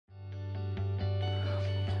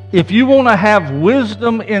If you want to have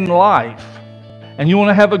wisdom in life and you want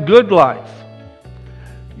to have a good life,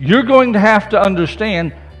 you're going to have to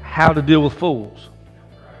understand how to deal with fools.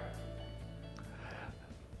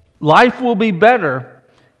 Life will be better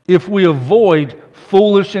if we avoid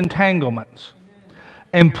foolish entanglements.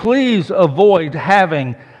 And please avoid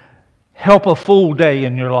having help a fool day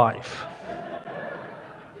in your life.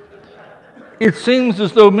 It seems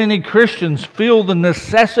as though many Christians feel the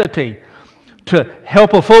necessity to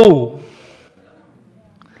help a fool.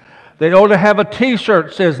 They ought to have a t-shirt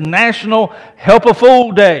that says National Help a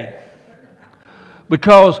Fool Day.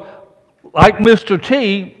 Because like Mr.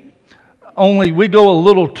 T, only we go a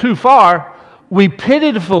little too far, we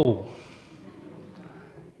pity the fool.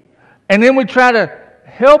 And then we try to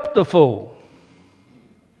help the fool.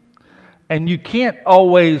 And you can't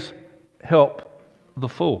always help the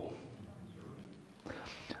fool.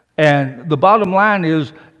 And the bottom line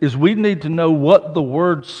is we need to know what the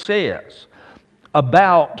Word says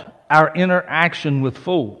about our interaction with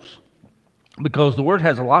fools. Because the Word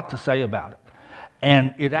has a lot to say about it.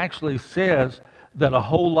 And it actually says that a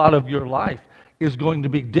whole lot of your life is going to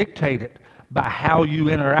be dictated by how you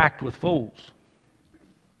interact with fools.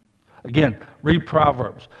 Again, read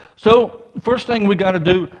Proverbs. So, first thing we got to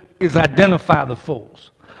do is identify the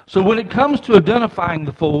fools. So when it comes to identifying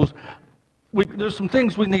the fools, there's some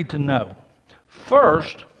things we need to know.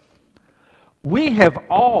 First, we have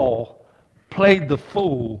all played the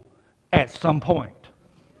fool at some point.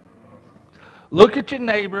 Look at your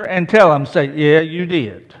neighbor and tell them, say, yeah, you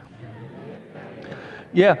did.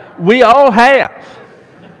 Yeah, we all have.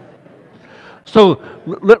 So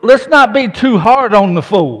let's not be too hard on the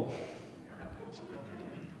fool.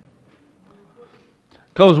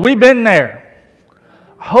 Because we've been there.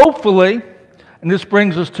 Hopefully, and this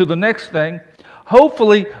brings us to the next thing,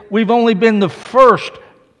 hopefully we've only been the first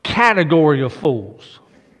category of fools.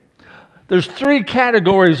 There's 3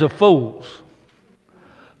 categories of fools.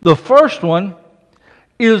 The first one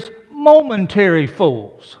is momentary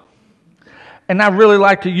fools. And I really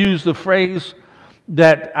like to use the phrase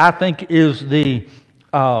that I think is the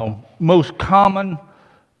most common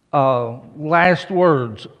last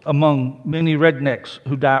words among many rednecks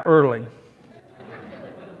who die early.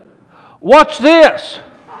 Watch this.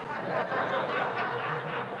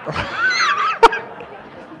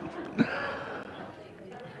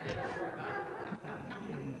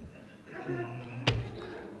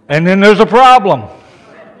 And then there's a problem.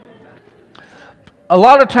 A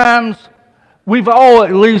lot of times, we've all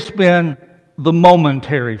at least been the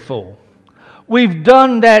momentary fool. We've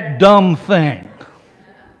done that dumb thing.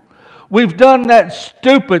 We've done that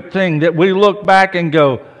stupid thing that we look back and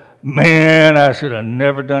go, man, I should have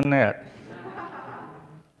never done that.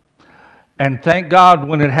 And thank God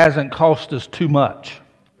when it hasn't cost us too much.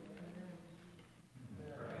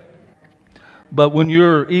 But when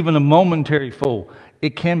you're even a momentary fool,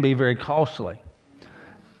 it can be very costly.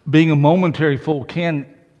 Being a momentary fool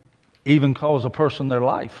can even cause a person their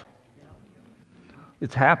life.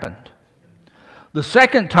 It's happened. The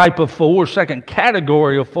second type of fool, or second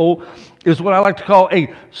category of fool, is what I like to call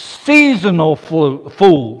a seasonal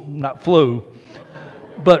fool, not flu,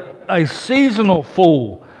 but a seasonal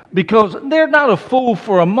fool. Because they're not a fool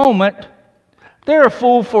for a moment, they're a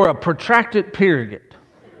fool for a protracted period.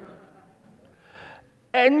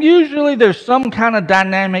 And usually there's some kind of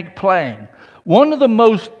dynamic playing. One of the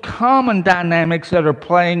most common dynamics that are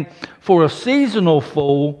playing for a seasonal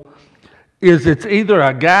fool is it's either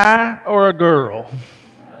a guy or a girl.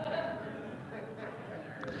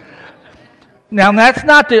 Now, that's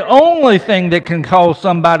not the only thing that can cause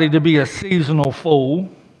somebody to be a seasonal fool,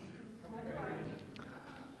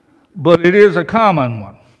 but it is a common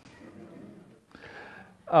one.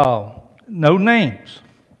 No names,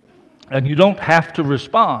 and you don't have to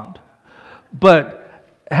respond. But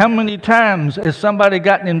how many times has somebody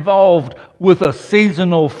gotten involved with a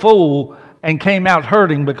seasonal fool and came out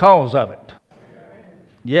hurting because of it?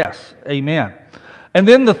 Yes, amen. And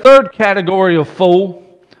then the third category of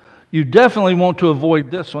fool, you definitely want to avoid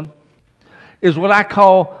this one, is what I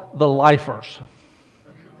call the lifers.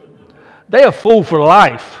 They are fool for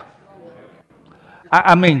life.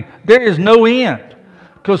 I mean, there is no end.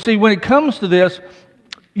 Because see, when it comes to this,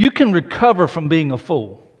 you can recover from being a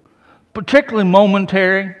fool. Particularly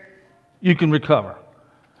momentary, you can recover.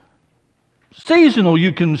 Seasonal,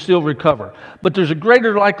 you can still recover. But there's a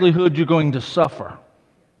greater likelihood you're going to suffer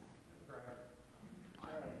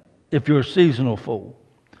if you're a seasonal fool.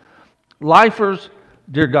 Lifers,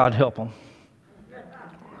 dear God, help them.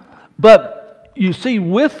 But you see,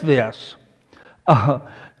 with this,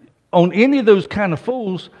 on any of those kind of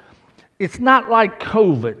fools, it's not like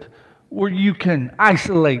COVID, where you can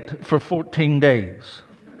isolate for 14 days.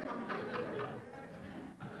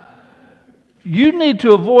 You need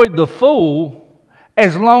to avoid the fool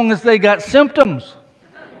as long as they got symptoms.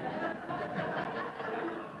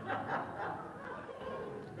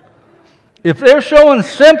 If they're showing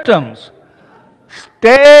symptoms,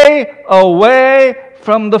 stay away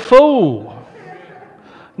from the fool.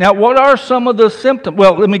 Now, what are some of the symptoms?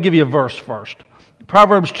 Well, let me give you a verse first.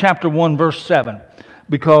 Proverbs chapter 1, verse 7,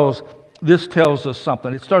 because this tells us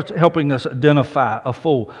something. It starts helping us identify a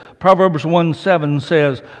fool. Proverbs 1:7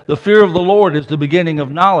 says, "The fear of the Lord is the beginning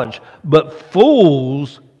of knowledge, but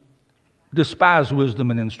fools despise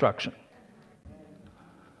wisdom and instruction."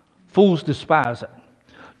 Fools despise it.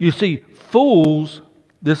 You see, fools,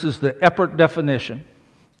 this is the Eppert definition,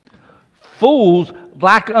 fools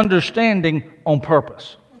lack understanding on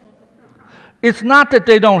purpose. It's not that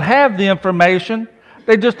they don't have the information,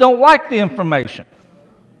 they just don't like the information.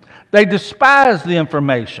 They despise the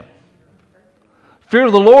information. Fear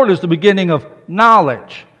of the Lord is the beginning of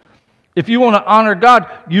knowledge. If you want to honor God,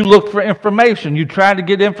 you look for information. You try to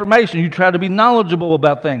get information. You try to be knowledgeable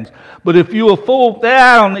about things. But if you're a fool,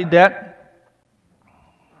 I don't need that.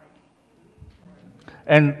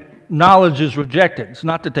 And knowledge is rejected. It's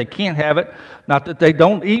not that they can't have it, not that they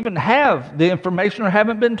don't even have the information or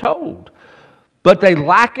haven't been told. But they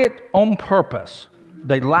lack it on purpose.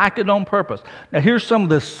 They lack it on purpose. Now, here's some of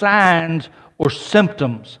the signs or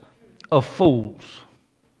symptoms of fools,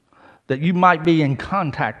 that you might be in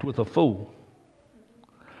contact with a fool.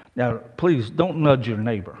 Now, please don't nudge your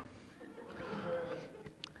neighbor.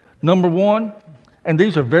 Number one, and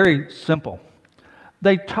these are very simple,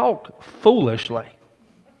 they talk foolishly.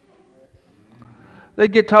 They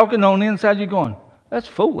get talking on the inside, you're going, that's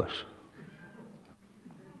foolish.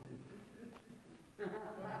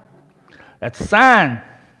 That's a sign.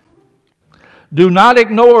 Do not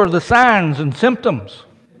ignore the signs and symptoms.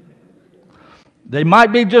 They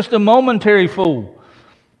might be just a momentary fool,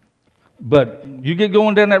 but you get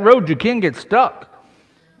going down that road, you can get stuck.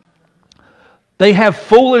 They have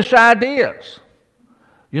foolish ideas.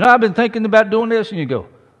 You know, I've been thinking about doing this, and you go,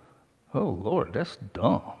 oh, Lord, that's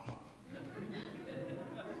dumb.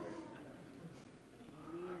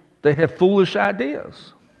 They have foolish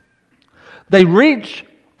ideas. They reach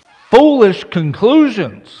foolish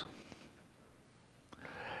conclusions.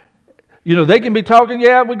 You know, they can be talking,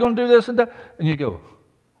 yeah, we're going to do this and that. And you go,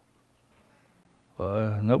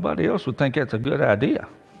 nobody else would think that's a good idea.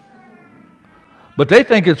 But they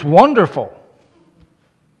think it's wonderful.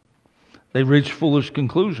 They reach foolish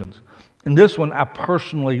conclusions. And this one I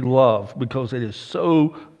personally love because it is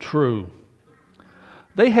so true.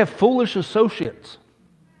 They have foolish associates.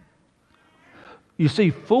 You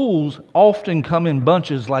see, fools often come in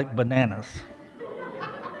bunches like bananas.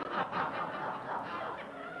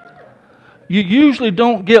 You usually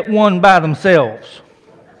don't get one by themselves.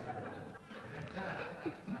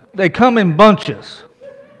 They come in bunches.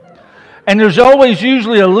 And there's always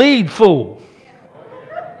usually a lead fool.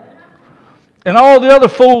 And all the other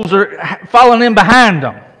fools are following in behind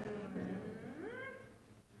them.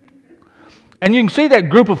 And you can see that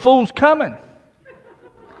group of fools coming.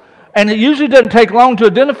 And it usually doesn't take long to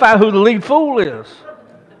identify who the lead fool is.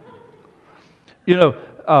 You know,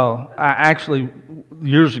 I actually,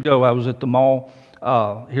 years ago, I was at the mall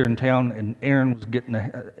here in town, and Aaron was getting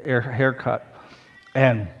a haircut.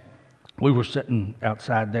 And we were sitting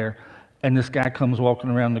outside there, and this guy comes walking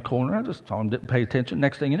around the corner. I just saw him, didn't pay attention.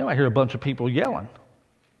 Next thing you know, I hear a bunch of people yelling.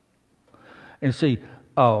 And see,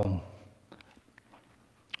 I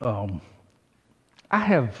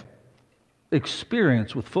have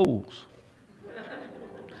experience with fools.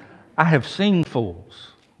 I have seen fools,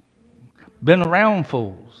 been around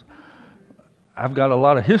fools. I've got a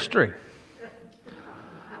lot of history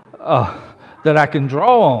that I can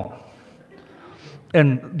draw on.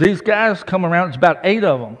 And these guys come around, it's about 8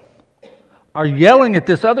 of them, are yelling at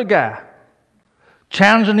this other guy,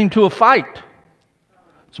 challenging him to a fight.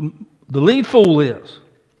 The lead fool is.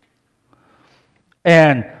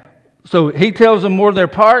 And so he tells them where they're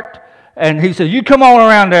parked, and he says, you come on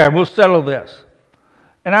around there, we'll settle this.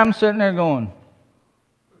 And I'm sitting there going,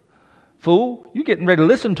 fool, you're getting ready to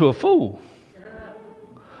listen to a fool.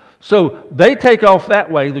 So they take off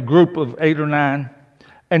that way, the group of 8 or 9,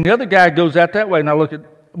 and the other guy goes out that way, and I look at,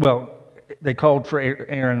 well, they called for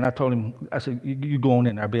Aaron, and I told him, I said, you go on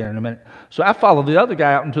in there, I'll be there in a minute. So I followed the other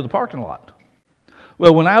guy out into the parking lot.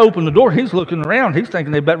 Well, when I opened the door, he's looking around, he's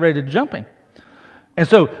thinking they're about ready to jump him. And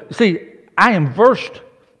so, see, I am versed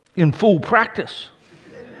in fool practice.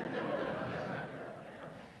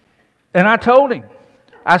 And I told him,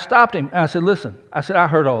 I stopped him, and I said, listen, I said, I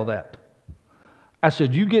heard all that. I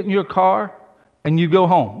said, you get in your car and you go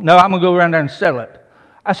home. No, I'm going to go around there and settle it.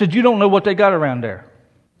 I said, you don't know what they got around there.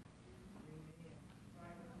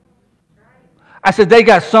 I said, they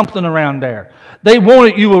got something around there. They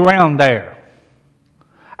wanted you around there.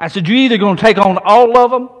 I said, you're either going to take on all of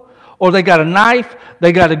them, or they got a knife,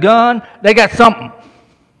 they got a gun, they got something.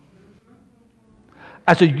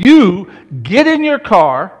 I said, you get in your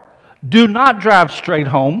car, do not drive straight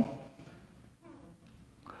home.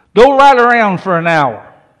 Go ride around for an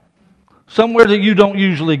hour, somewhere that you don't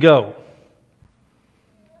usually go.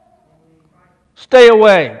 Stay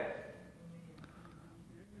away.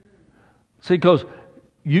 See, because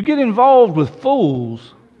you get involved with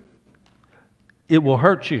fools, it will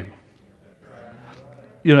hurt you.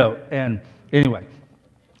 You know, and anyway.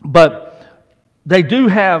 But they do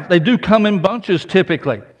come in bunches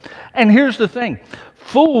typically. And here's the thing.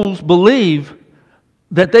 Fools believe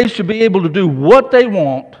that they should be able to do what they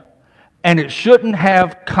want and it shouldn't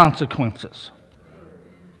have consequences.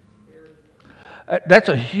 That's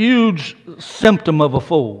a huge symptom of a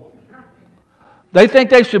fool. They think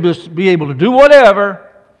they should just be able to do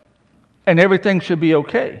whatever and everything should be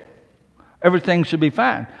okay. Everything should be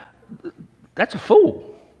fine. That's a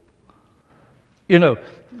fool. You know,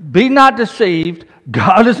 be not deceived.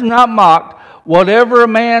 God is not mocked. Whatever a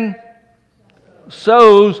man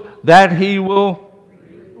sows, that he will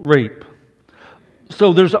reap.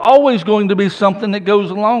 So there's always going to be something that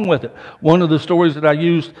goes along with it. One of the stories that I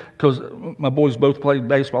used, because my boys both played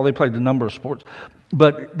baseball, they played a number of sports,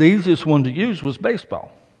 but the easiest one to use was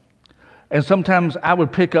baseball. And sometimes I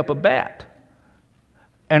would pick up a bat,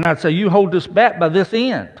 and I'd say, you hold this bat by this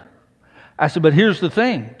end. I said, but here's the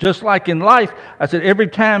thing. Just like in life, I said, every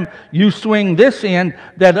time you swing this end,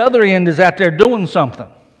 that other end is out there doing something.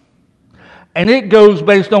 And it goes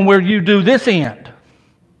based on where you do this end.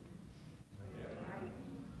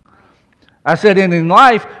 I said, and in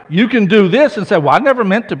life, you can do this and say, well, I never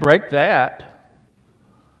meant to break that.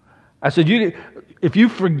 I said, if you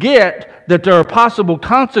forget that there are possible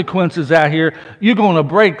consequences out here, you're going to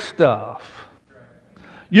break stuff.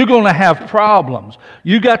 You're going to have problems.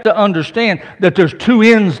 You got to understand that there's two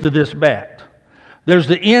ends to this bat. There's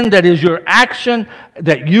the end that is your action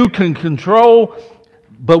that you can control,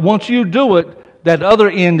 but once you do it, that other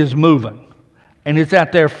end is moving. And it's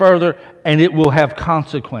out there further, and it will have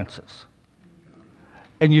consequences.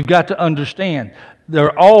 And you've got to understand,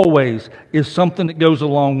 there always is something that goes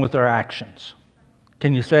along with our actions.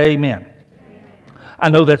 Can you say amen? I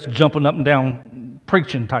know that's jumping up and down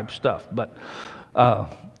preaching type stuff, but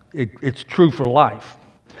it's true for life.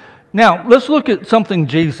 Now, let's look at something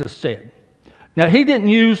Jesus said. Now, he didn't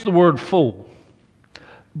use the word fool,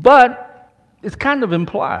 but it's kind of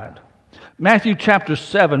implied. Matthew chapter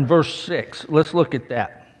 7, verse 6. Let's look at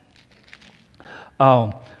that.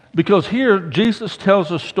 Because here, Jesus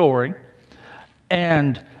tells a story,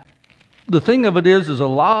 and the thing of it is a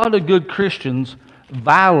lot of good Christians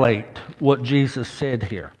violate what Jesus said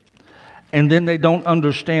here. And then they don't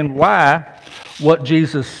understand why what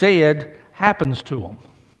Jesus said happens to them.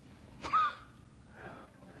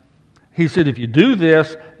 He said, if you do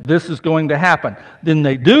this, this is going to happen. Then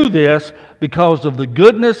they do this because of the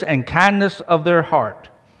goodness and kindness of their heart.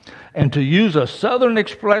 And to use a southern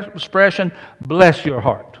expression, bless your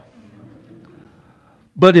heart.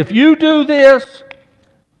 But if you do this,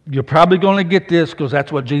 you're probably going to get this because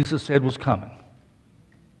that's what Jesus said was coming.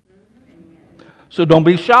 So don't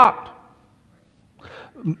be shocked.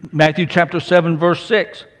 Matthew chapter 7, verse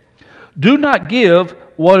 6. Do not give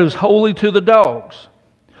what is holy to the dogs,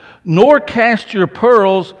 nor cast your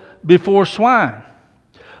pearls before swine,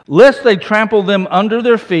 lest they trample them under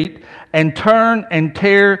their feet and turn and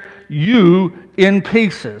tear you in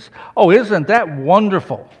pieces. Oh, isn't that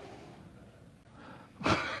wonderful?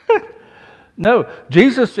 No,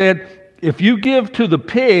 Jesus said, if you give to the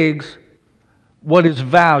pigs what is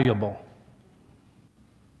valuable,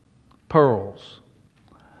 pearls.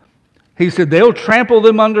 He said they'll trample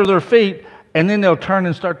them under their feet and then they'll turn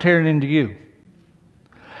and start tearing into you.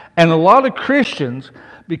 And a lot of Christians,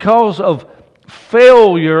 because of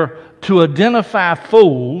failure to identify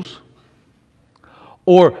fools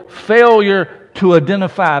or failure to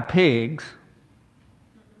identify pigs,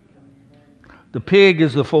 the pig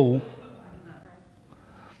is the fool.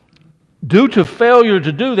 Due to failure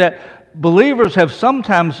to do that, believers have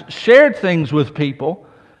sometimes shared things with people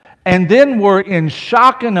and then were in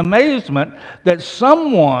shock and amazement that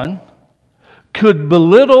someone could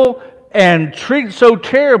belittle and treat so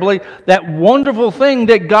terribly that wonderful thing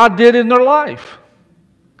that God did in their life.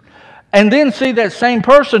 And then see that same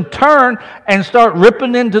person turn and start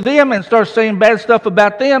ripping into them and start saying bad stuff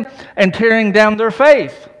about them and tearing down their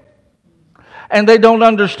faith. And they don't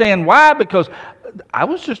understand why, because I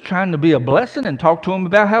was just trying to be a blessing and talk to them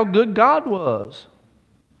about how good God was.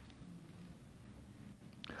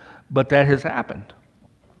 But that has happened.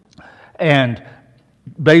 And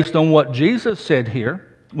based on what Jesus said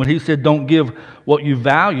here, when he said don't give what you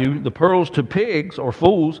value, the pearls, to pigs or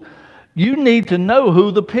fools, you need to know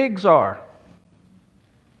who the pigs are.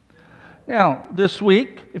 Now, this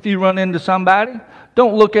week, if you run into somebody,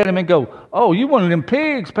 don't look at him and go, oh, you one of them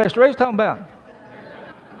pigs Pastor Ray's talking about.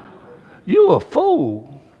 You a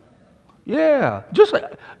fool. Yeah,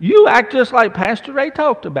 you act just like Pastor Ray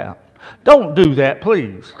talked about. Don't do that,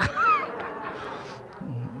 please.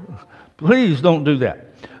 Please don't do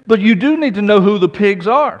that. But you do need to know who the pigs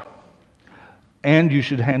are. And you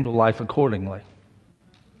should handle life accordingly.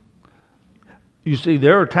 You see,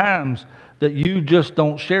 there are times that you just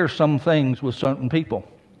don't share some things with certain people.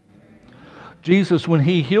 Jesus, when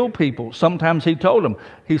he healed people, sometimes he told them,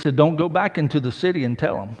 he said, don't go back into the city and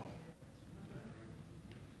tell them.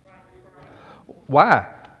 Why?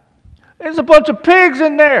 There's a bunch of pigs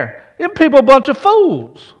in there. Them people are a bunch of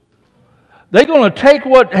fools. They're going to take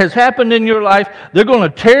what has happened in your life, they're going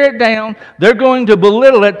to tear it down, they're going to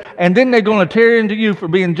belittle it, and then they're going to tear into you for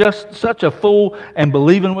being just such a fool and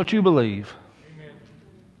believing what you believe. Amen.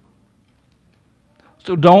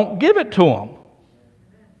 So don't give it to them.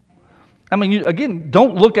 I mean, again,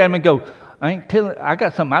 don't look at them and go, I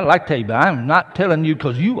got something I'd like to tell you, but I'm not telling you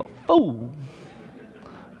because you a fool.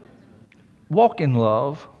 Walk in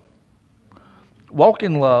love. Walk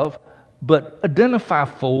in love, but identify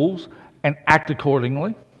fools and act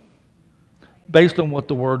accordingly based on what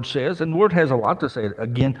the Word says. And the Word has a lot to say,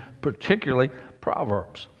 again, particularly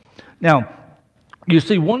Proverbs. Now, you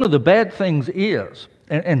see, one of the bad things is,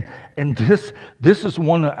 and this is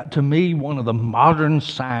to me, one of the modern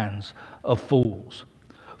signs of fools.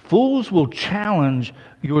 Fools will challenge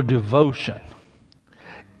your devotion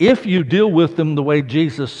if you deal with them the way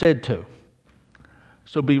Jesus said to.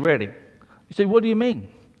 So be ready. You say, what do you mean?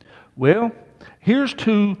 Well, here's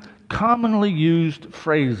two commonly used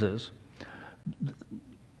phrases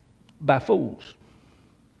by fools.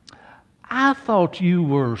 I thought you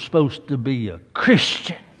were supposed to be a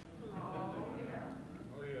Christian.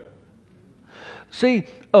 See,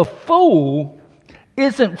 a fool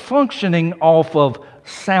isn't functioning off of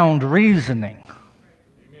sound reasoning.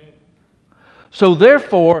 So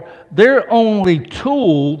therefore, their only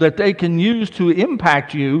tool that they can use to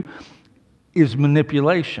impact you is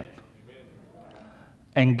manipulation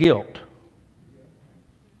and guilt.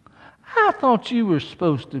 I thought you were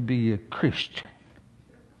supposed to be a Christian.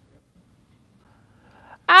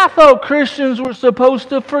 I thought Christians were supposed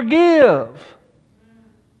to forgive.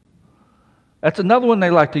 That's another one they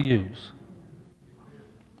like to use.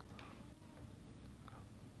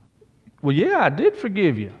 Well, yeah, I did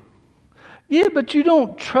forgive you. Yeah, but you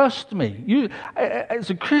don't trust me. As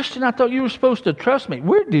a Christian, I thought you were supposed to trust me.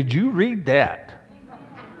 Where did you read that?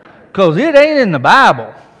 Because it ain't in the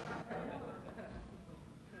Bible.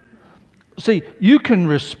 See, you can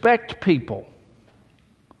respect people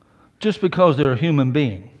just because they're a human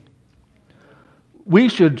being. We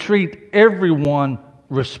should treat everyone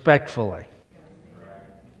respectfully.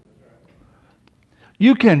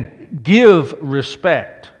 You can give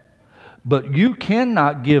respect, but you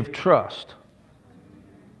cannot give trust.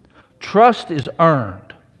 Trust is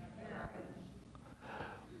earned.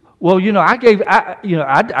 Well, I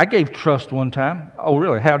gave trust one time. Oh,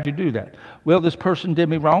 really? How'd you do that? Well, this person did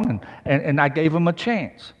me wrong, and I gave them a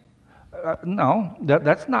chance. No,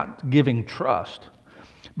 that's not giving trust.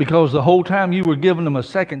 Because the whole time you were giving them a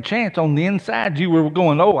second chance, on the inside you were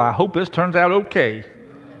going, oh, I hope this turns out okay.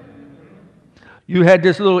 You had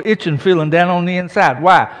this little itching feeling down on the inside.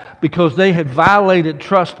 Why? Because they had violated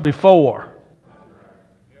trust before.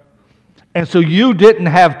 And so you didn't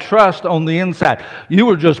have trust on the inside. You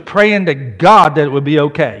were just praying to God that it would be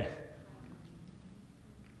okay.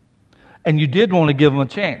 And you did want to give them a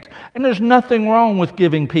chance. And there's nothing wrong with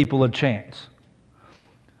giving people a chance.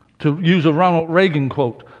 To use a Ronald Reagan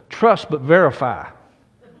quote, trust but verify.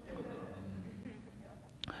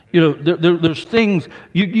 There's things,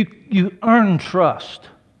 you earn trust.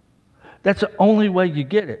 That's the only way you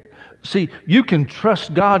get it. See, you can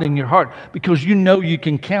trust God in your heart because you know you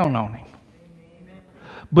can count on Him.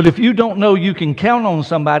 But if you don't know you can count on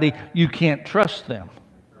somebody, you can't trust them.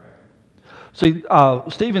 See,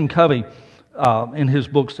 Stephen Covey, in his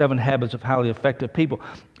book, 7 Habits of Highly Effective People,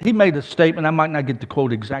 he made a statement, I might not get the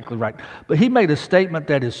quote exactly right, but he made a statement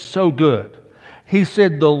that is so good. He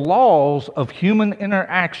said, the laws of human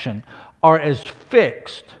interaction are as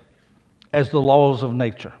fixed as the laws of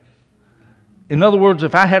nature. In other words,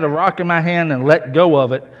 if I had a rock in my hand and let go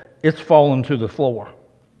of it, it's fallen to the floor.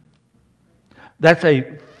 That's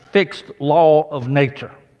a fixed law of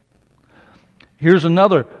nature. Here's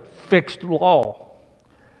another fixed law.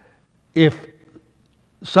 If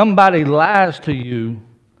somebody lies to you,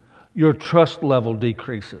 your trust level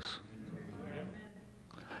decreases.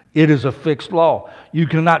 It is a fixed law. You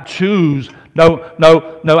cannot choose, no,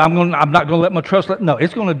 I'm not going to let my trust, no,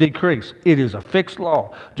 it's going to decrease. It is a fixed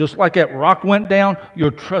law. Just like that rock went down,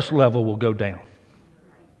 your trust level will go down.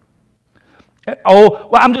 Oh,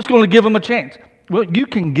 well, I'm just going to give them a chance. Well, you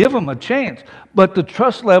can give them a chance, but the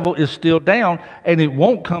trust level is still down, and it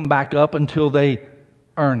won't come back up until they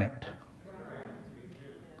earn it.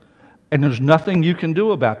 And there's nothing you can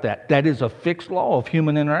do about that. That is a fixed law of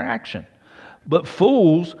human interaction. But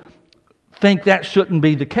fools think that shouldn't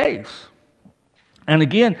be the case. And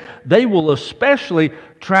again, they will especially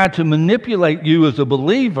try to manipulate you as a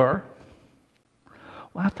believer.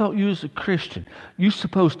 Well, I thought you was a Christian. You're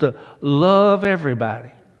supposed to love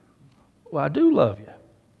everybody. Well, I do love you.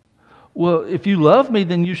 Well, if you love me,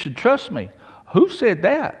 then you should trust me. Who said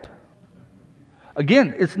that?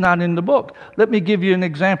 Again, it's not in the book. Let me give you an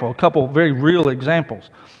example, a couple very real examples.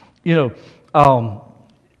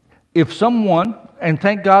 If someone, and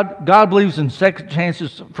thank God, God believes in second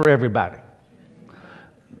chances for everybody.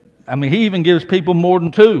 I mean, He even gives people more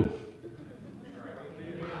than two.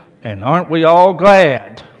 And aren't we all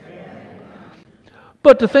glad?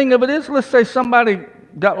 But the thing of it is, let's say somebody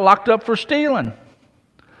got locked up for stealing,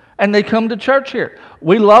 and they come to church here.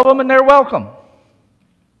 We love them and they're welcome.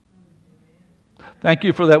 Thank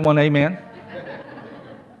you for that one, amen.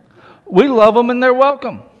 We love them and they're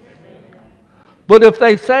welcome. But if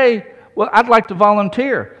they say, well, I'd like to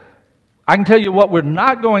volunteer, I can tell you what we're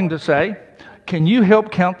not going to say. Can you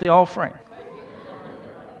help count the offering?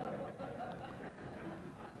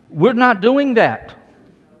 We're not doing that.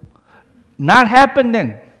 Not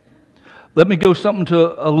happening. Let me go something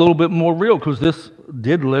to a little bit more real, because this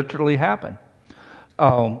did literally happen.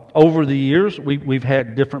 Over the years, we've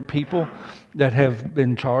had different people that have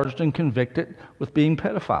been charged and convicted with being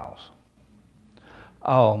pedophiles.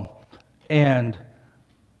 And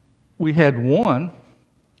we had one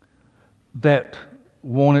that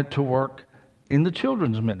wanted to work in the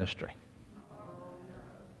children's ministry.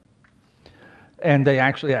 And they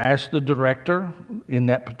actually asked the director in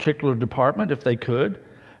that particular department if they could,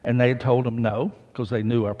 and they had told them no, because they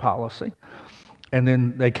knew our policy. And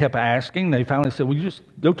then they kept asking. They finally said, well, you just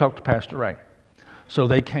go talk to Pastor Ray. So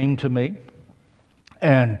they came to me,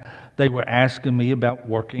 and they were asking me about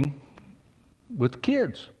working with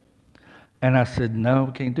kids. And I said, no,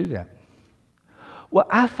 we can't do that. Well,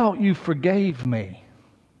 I thought you forgave me.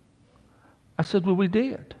 I said, well, we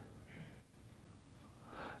did.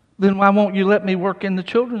 Then why won't you let me work in the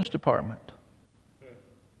children's department?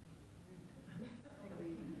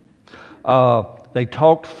 They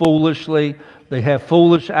talked foolishly. They have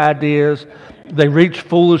foolish ideas. They reach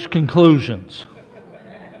foolish conclusions.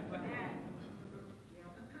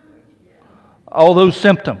 All those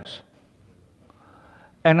symptoms.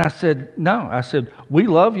 And I said, no. I said, we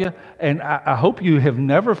love you, and I hope you have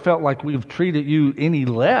never felt like we've treated you any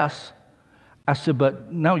less. I said,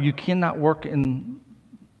 but no, you cannot work in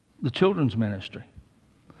the children's ministry.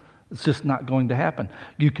 It's just not going to happen.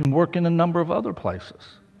 You can work in a number of other places,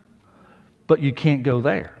 but you can't go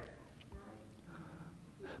there.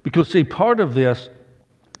 Because, see, part of this,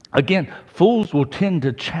 again, fools will tend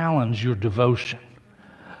to challenge your devotion,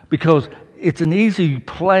 because it's an easy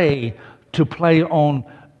play to play on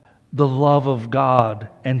the love of God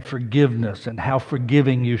and forgiveness and how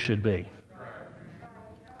forgiving you should be.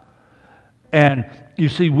 And you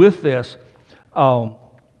see, with this,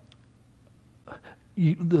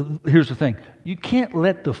 here's the thing. You can't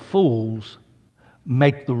let the fools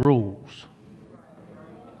make the rules.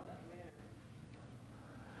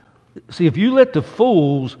 See, if you let the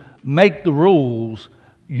fools make the rules,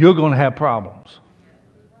 you're going to have problems.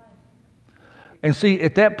 And see,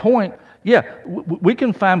 at that point, yeah, we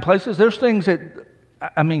can find places. There's things that,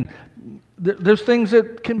 there's things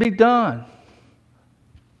that can be done.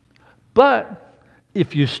 But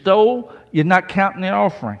if you stole, you're not counting the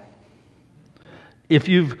offering. If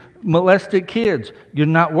you've molested kids, you're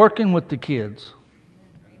not working with the kids.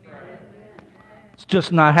 It's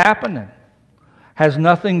just not happening. Has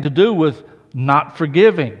nothing to do with not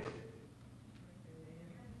forgiving.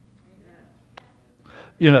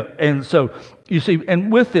 And so, you see,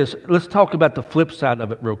 and with this, let's talk about the flip side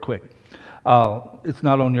of it real quick. It's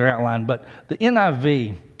not on your outline, but the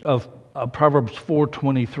NIV of Proverbs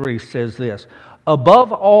 4:23 says this: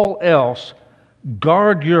 above all else,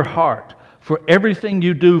 guard your heart, for everything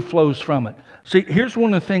you do flows from it. See, here's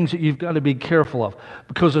one of the things that you've got to be careful of,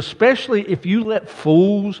 because especially if you let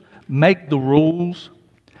fools make the rules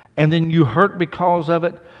and then you hurt because of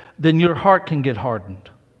it, then your heart can get hardened.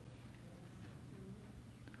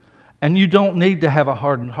 And you don't need to have a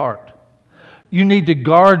hardened heart. You need to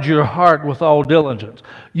guard your heart with all diligence.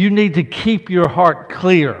 You need to keep your heart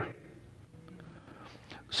clear.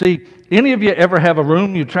 See, any of you ever have a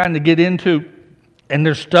room you're trying to get into and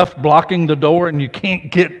there's stuff blocking the door and you can't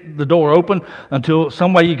get the door open until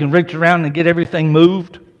some way you can reach around and get everything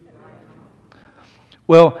moved?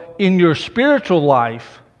 Well, in your spiritual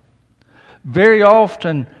life, very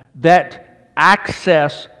often that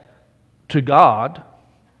access to God,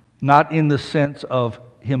 not in the sense of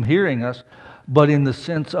Him hearing us, but in the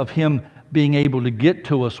sense of Him being able to get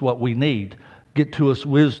to us what we need, get to us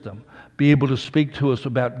wisdom, be able to speak to us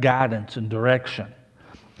about guidance and direction.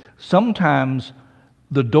 Sometimes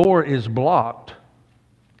the door is blocked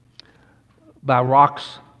by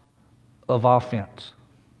rocks of offense.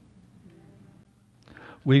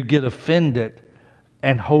 We get offended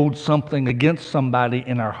and hold something against somebody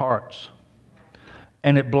in our hearts.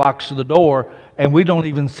 And it blocks the door, and we don't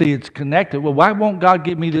even see it's connected. Well, why won't God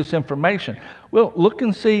give me this information? Well, look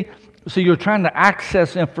and see. So you're trying to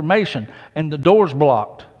access information, and the door's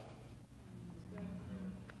blocked.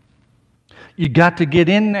 You got to get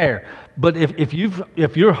in there. But if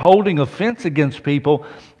you're holding offense against people,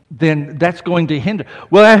 then that's going to hinder.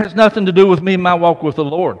 Well, that has nothing to do with me and my walk with the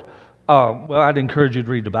Lord. Well, I'd encourage you to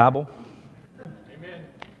read the Bible. Amen.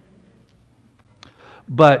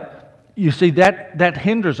 But you see, that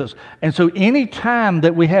hinders us. And so any time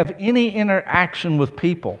that we have any interaction with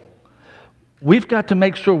people, we've got to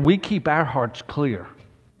make sure we keep our hearts clear.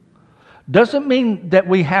 Doesn't mean that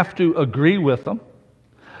we have to agree with them.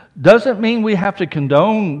 Doesn't mean we have to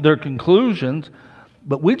condone their conclusions,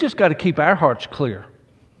 but we just got to keep our hearts clear.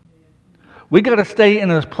 We got to stay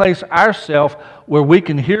in a place ourselves where we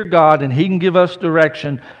can hear God and He can give us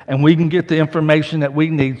direction and we can get the information that we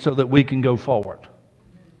need so that we can go forward.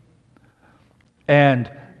 And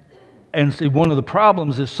see, one of the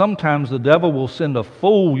problems is sometimes the devil will send a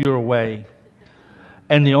fool your way,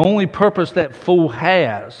 and the only purpose that fool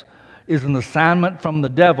has is an assignment from the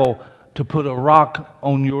devil to put a rock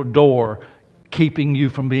on your door, keeping you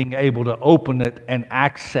from being able to open it and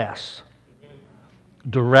access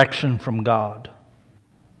direction from God.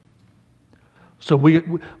 So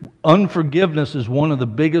unforgiveness is one of the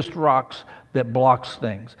biggest rocks that blocks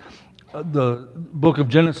things. The book of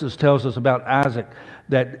Genesis tells us about Isaac,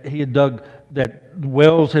 that he had dug, that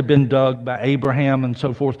wells had been dug by Abraham and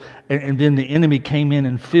so forth, and then the enemy came in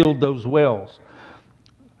and filled those wells.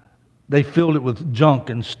 They filled it with junk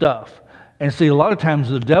and stuff. And see, a lot of times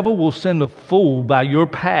the devil will send a fool by your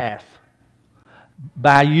path,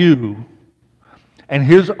 by you, and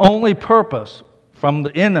his only purpose from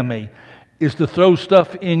the enemy is to throw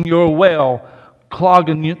stuff in your well,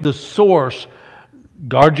 clogging the source.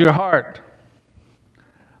 Guard your heart.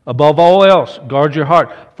 Above all else, guard your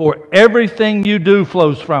heart, for everything you do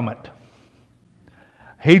flows from it.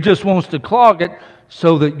 He just wants to clog it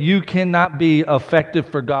so that you cannot be effective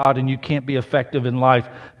for God and you can't be effective in life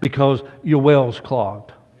because your well's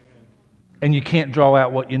clogged and you can't draw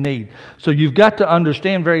out what you need. So you've got to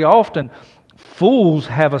understand, very often fools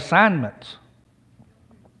have assignments,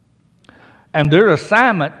 and their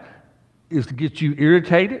assignment is to get you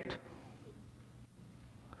irritated,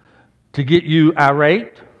 to get you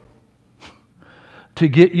irate, to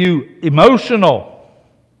get you emotional,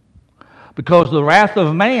 because the wrath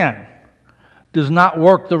of man does not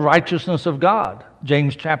work the righteousness of God.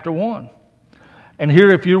 James chapter 1. And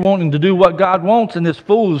here, if you're wanting to do what God wants and this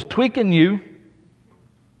fool is tweaking you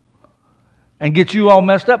and get you all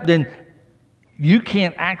messed up, then you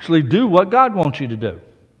can't actually do what God wants you to do.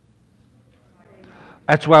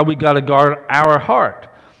 That's why we got to guard our heart.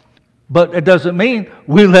 But it doesn't mean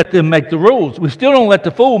we let them make the rules. We still don't let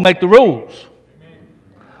the fool make the rules.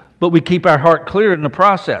 But we keep our heart clear in the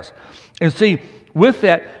process. And see, with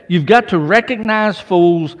that, you've got to recognize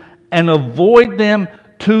fools and avoid them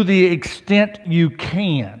to the extent you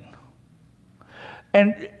can.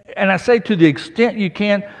 And I say to the extent you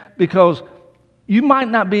can because you might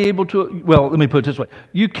not be able to, well, let me put it this way.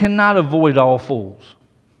 You cannot avoid all fools.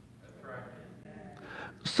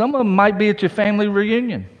 Some of them might be at your family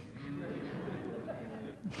reunion.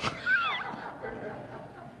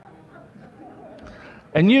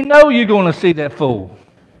 And you know you're going to see that fool.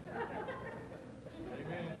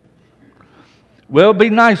 Well, be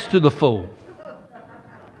nice to the fool.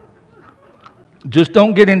 Just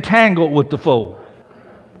don't get entangled with the fool.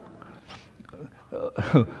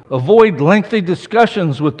 Avoid lengthy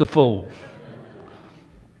discussions with the fool.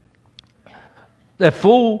 That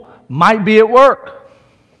fool might be at work.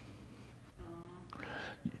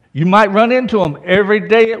 You might run into them every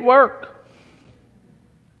day at work.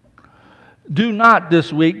 Do not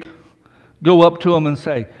this week go up to them and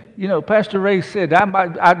say, you know, Pastor Ray said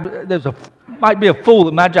there's might be a fool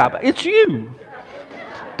at my job. It's you.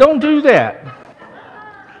 Don't do that.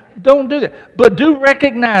 Don't do that. But do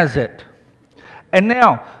recognize it. And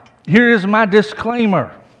now, here is my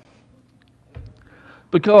disclaimer.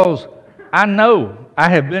 Because I know I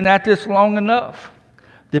have been at this long enough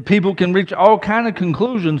that people can reach all kinds of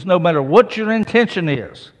conclusions no matter what your intention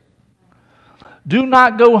is. Do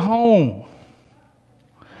not go home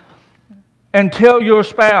and tell your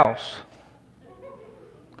spouse,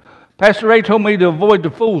 Pastor Ray told me to avoid the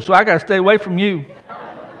fool, so I got to stay away from you.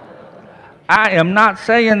 I am not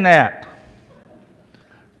saying that.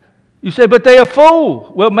 You say, but they're a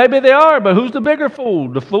fool. Well, maybe they are, but who's the bigger fool?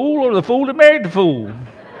 The fool or the fool that married the fool?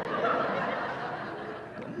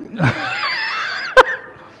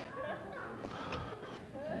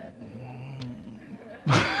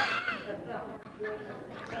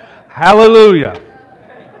 Hallelujah.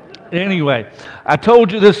 Anyway, I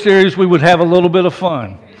told you this series we would have a little bit of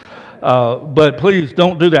fun. But please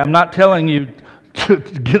don't do that. I'm not telling you to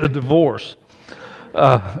get a divorce.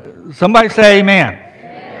 Somebody say amen.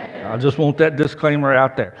 Amen. I just want that disclaimer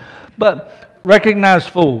out there. But recognize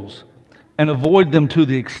fools and avoid them to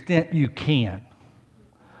the extent you can.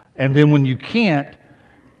 And then when you can't,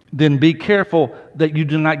 then be careful that you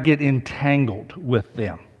do not get entangled with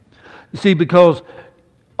them. You see, because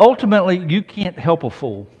ultimately you can't help a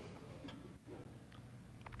fool.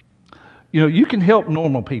 You know, you can help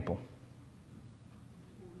normal people.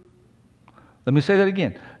 Let me say that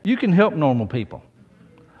again. You can help normal people.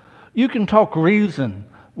 You can talk reason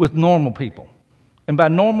with normal people. And by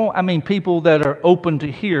normal, I mean people that are open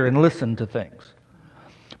to hear and listen to things.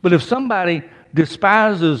 But if somebody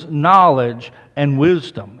despises knowledge and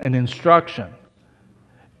wisdom and instruction,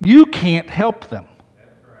 you can't help them.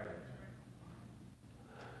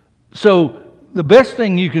 So the best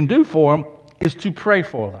thing you can do for them is to pray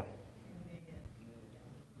for them.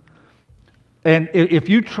 And if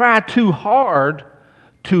you try too hard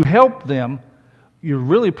to help them, you're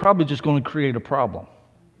really probably just going to create a problem.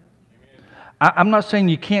 I'm not saying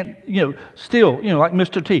you can't, still, like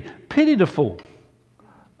Mr. T, pity the fool.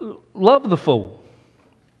 Love the fool.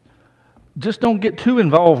 Just don't get too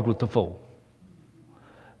involved with the fool.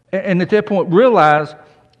 And at that point, realize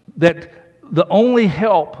that the only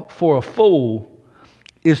help for a fool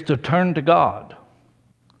is to turn to God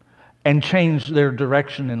and change their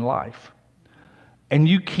direction in life. And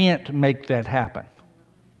you can't make that happen.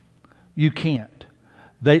 You can't.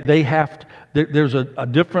 They have to, there's a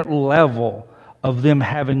different level of them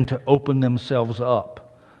having to open themselves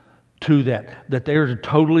up to that they're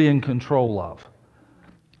totally in control of.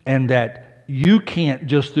 And that you can't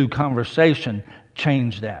just through conversation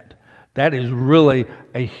change that. That is really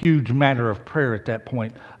a huge matter of prayer at that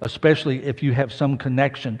point, especially if you have some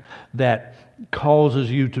connection that causes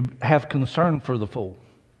you to have concern for the fool.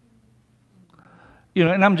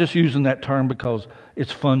 And I'm just using that term because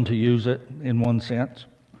it's fun to use it in one sense.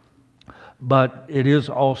 But it is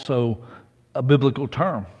also a biblical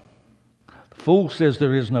term. The fool says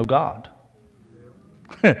there is no God.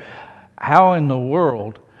 How in the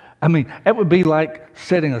world? I mean, it would be like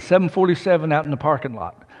setting a 747 out in the parking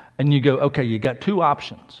lot. And you go, okay, you got two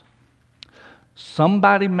options.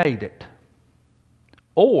 Somebody made it.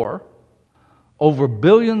 Or, over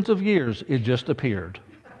billions of years, it just appeared.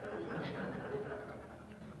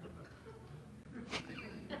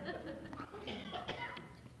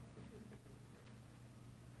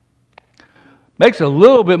 Makes a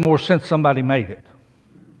little bit more sense somebody made it.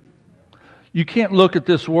 You can't look at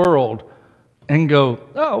this world and go,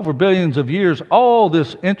 over billions of years, all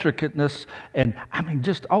this intricateness and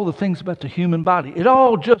just all the things about the human body, it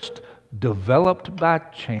all just developed by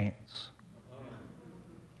chance.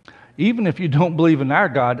 Even if you don't believe in our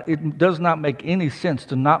God, it does not make any sense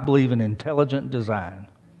to not believe in intelligent design.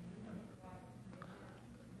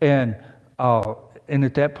 And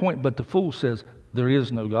at that point, but the fool says, there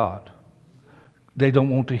is no God. They don't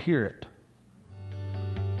want to hear it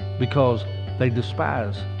because they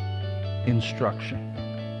despise instruction.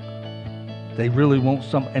 They really want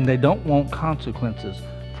and they don't want consequences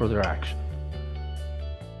for their actions.